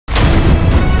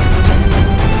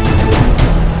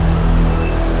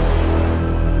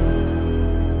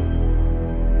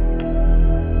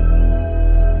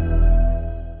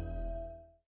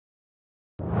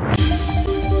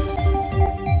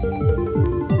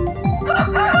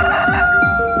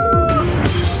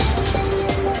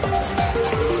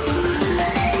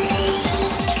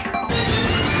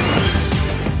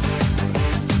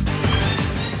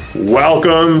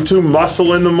Welcome to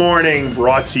Muscle in the Morning,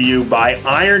 brought to you by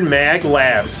Iron Mag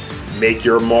Labs. Make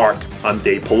your mark. I'm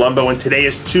Dave Palumbo, and today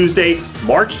is Tuesday,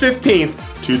 March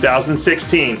 15th,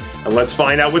 2016. And let's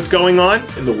find out what's going on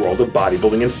in the world of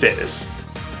bodybuilding and fitness.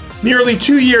 Nearly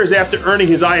 2 years after earning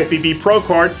his IFBB Pro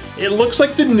card, it looks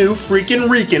like the new freaking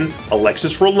Rican,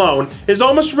 Alexis Rolon, is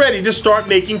almost ready to start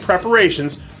making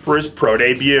preparations for his pro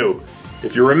debut.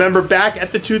 If you remember back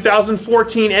at the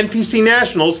 2014 NPC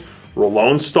Nationals,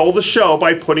 Rolon stole the show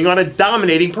by putting on a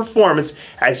dominating performance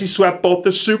as he swept both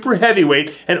the super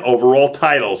heavyweight and overall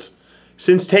titles.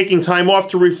 Since taking time off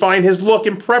to refine his look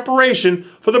in preparation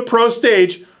for the pro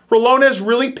stage, Rolon has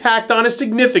really packed on a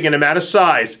significant amount of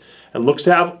size and looks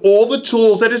to have all the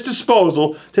tools at his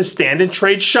disposal to stand and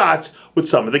trade shots with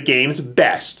some of the game's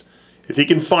best. If he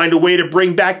can find a way to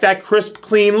bring back that crisp,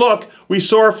 clean look we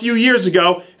saw a few years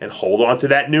ago and hold on to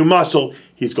that new muscle,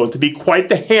 he's going to be quite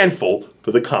the handful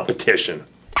for the competition.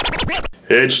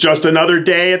 It's just another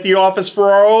day at the office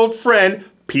for our old friend,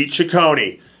 Pete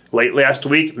Ciccone. Late last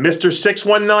week, Mr.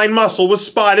 619 Muscle was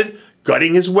spotted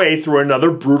gutting his way through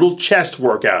another brutal chest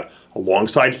workout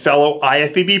alongside fellow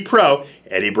IFBB pro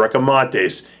Eddie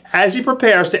Bracamontes as he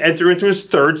prepares to enter into his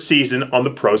third season on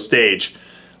the pro stage.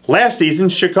 Last season,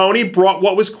 Ciccone brought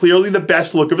what was clearly the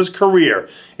best look of his career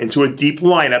into a deep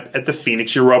lineup at the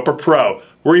Phoenix Europa Pro,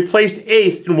 where he placed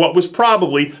 8th in what was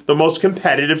probably the most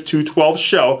competitive 212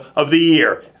 show of the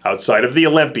year, outside of the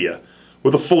Olympia.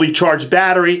 With a fully charged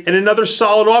battery and another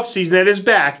solid offseason at his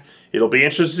back, it'll be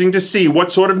interesting to see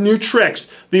what sort of new tricks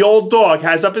the old dog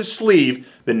has up his sleeve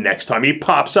the next time he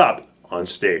pops up on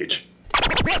stage.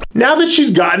 Now that she's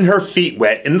gotten her feet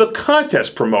wet in the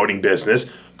contest promoting business,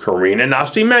 Karina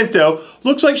Nascimento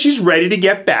looks like she's ready to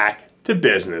get back to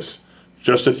business.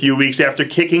 Just a few weeks after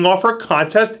kicking off her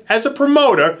contest as a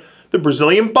promoter, the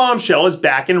Brazilian bombshell is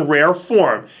back in rare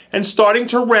form and starting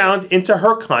to round into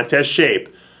her contest shape.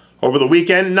 Over the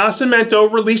weekend,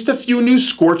 Nascimento released a few new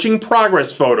scorching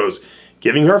progress photos,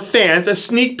 giving her fans a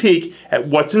sneak peek at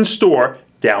what's in store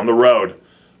down the road.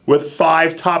 With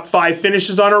 5 top 5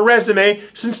 finishes on her resume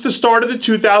since the start of the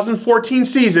 2014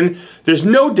 season, there's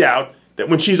no doubt that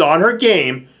when she's on her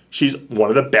game, she's one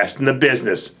of the best in the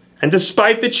business. And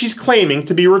despite that she's claiming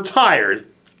to be retired,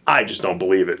 I just don't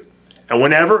believe it. And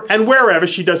whenever and wherever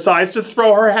she decides to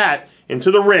throw her hat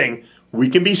into the ring, we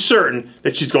can be certain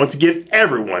that she's going to give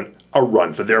everyone a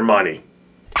run for their money.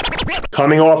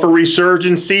 Coming off a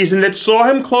resurgent season that saw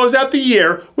him close out the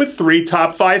year with 3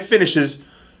 top 5 finishes,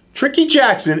 Tricky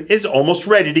Jackson is almost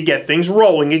ready to get things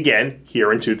rolling again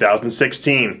here in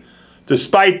 2016.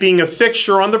 Despite being a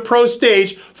fixture on the pro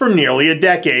stage for nearly a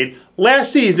decade,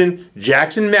 last season,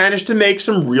 Jackson managed to make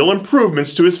some real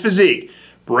improvements to his physique,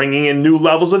 bringing in new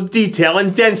levels of detail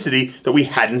and density that we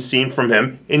hadn't seen from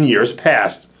him in years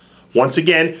past. Once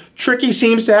again, Tricky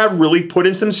seems to have really put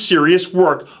in some serious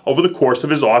work over the course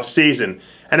of his off-season,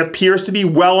 and appears to be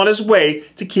well on his way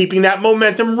to keeping that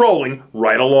momentum rolling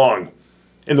right along.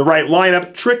 In the right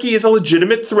lineup, Tricky is a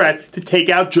legitimate threat to take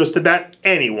out just about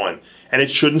anyone, and it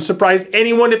shouldn't surprise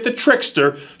anyone if the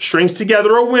trickster strings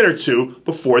together a win or two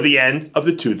before the end of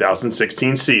the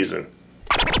 2016 season.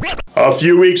 A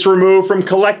few weeks removed from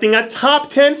collecting a top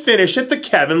 10 finish at the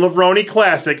Kevin Levrone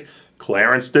Classic,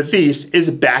 Clarence Devis is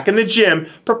back in the gym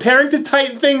preparing to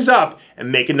tighten things up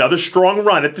and make another strong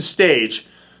run at the stage.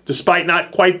 Despite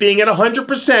not quite being at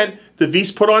 100%,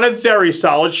 Devis put on a very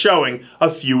solid showing a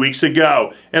few weeks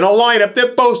ago in a lineup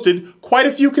that boasted quite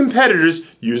a few competitors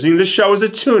using the show as a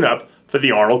tune-up for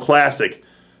the Arnold Classic.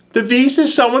 Devis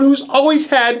is someone who's always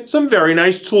had some very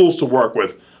nice tools to work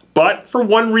with, but for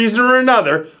one reason or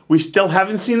another, we still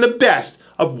haven't seen the best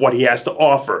of what he has to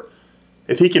offer.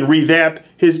 If he can revamp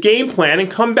his game plan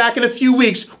and come back in a few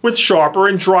weeks with sharper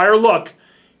and drier look,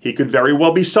 he could very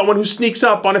well be someone who sneaks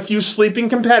up on a few sleeping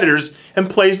competitors and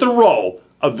plays the role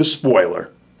of the spoiler.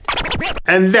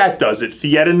 And that does it for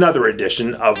yet another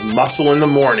edition of Muscle in the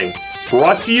Morning,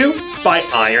 brought to you by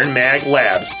Iron Mag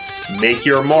Labs. Make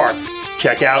your mark.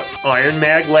 Check out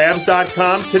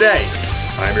ironmaglabs.com today.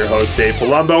 I'm your host, Dave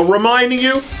Palumbo, reminding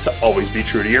you to always be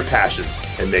true to your passions.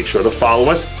 And make sure to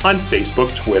follow us on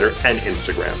Facebook, Twitter, and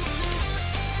Instagram.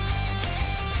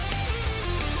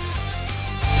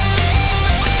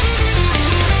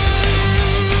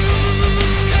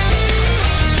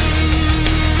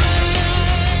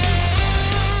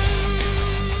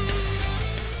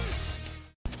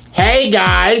 Hey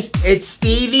guys, it's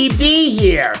Stevie B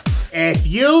here. If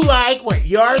you like what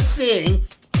you're seeing,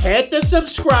 hit the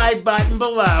subscribe button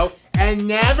below and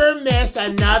never miss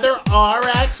another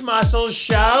RX Muscle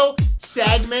show,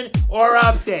 segment, or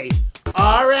update.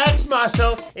 RX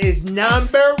Muscle is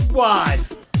 #1.